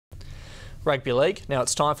Rugby League. Now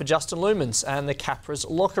it's time for Justin Lumans and the Capras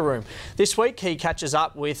locker room. This week he catches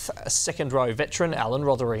up with second row veteran Alan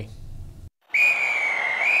Rothery.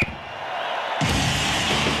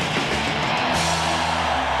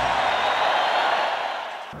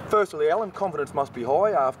 Firstly, Alan, confidence must be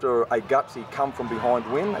high after a gutsy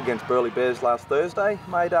come-from-behind win against Burleigh Bears last Thursday.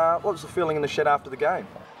 Mate, what was the feeling in the shed after the game?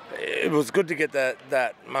 It was good to get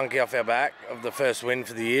that monkey off our back of the first win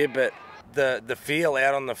for the year, but the feel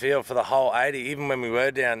out on the field for the whole 80, even when we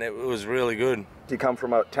were down, it was really good. You come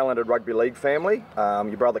from a talented rugby league family.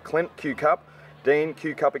 Your brother Clint, Q Cup. Dean,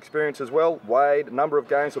 Q Cup experience as well. Wade, a number of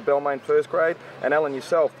games for Balmain first grade. And Alan,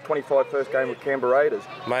 yourself, 25 first game with Canberra Raiders.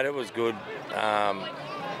 Mate, it was good.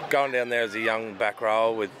 Going down there as a young back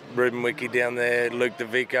row with Ruben Wiki down there, Luke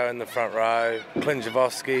DeVico in the front row, Clint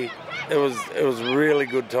Javosky. It was a really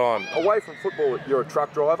good time. Away from football, you're a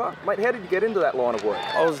truck driver. Mate, how did you get into that line of work?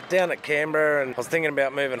 I was down at Canberra and I was thinking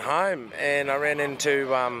about moving home, and I ran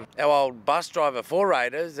into our old bus driver for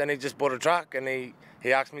Raiders, and he just bought a truck, and he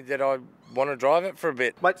asked me did I want to drive it for a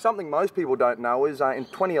bit. Mate, something most people don't know is in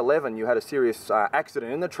 2011 you had a serious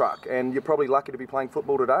accident in the truck, and you're probably lucky to be playing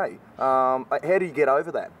football today. How do you get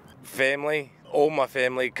over that? Family, all my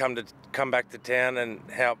family come back to town and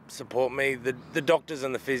help support me. The doctors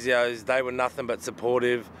and the physios, they were nothing but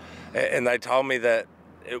supportive, and they told me that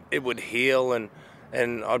it would heal and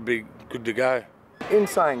I'd be good to go. In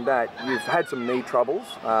saying that, you've had some knee troubles,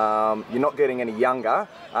 you're not getting any younger.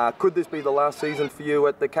 Could this be the last season for you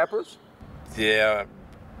at the Capras? Yeah,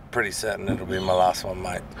 pretty certain it'll be my last one,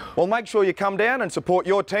 mate. Well, make sure you come down and support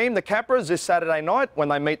your team, the Capras, this Saturday night when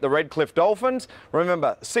they meet the Redcliffe Dolphins.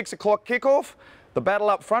 Remember, 6 o'clock kickoff. The battle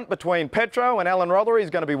up front between Petro and Alan Rothery is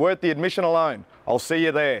going to be worth the admission alone. I'll see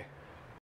you there.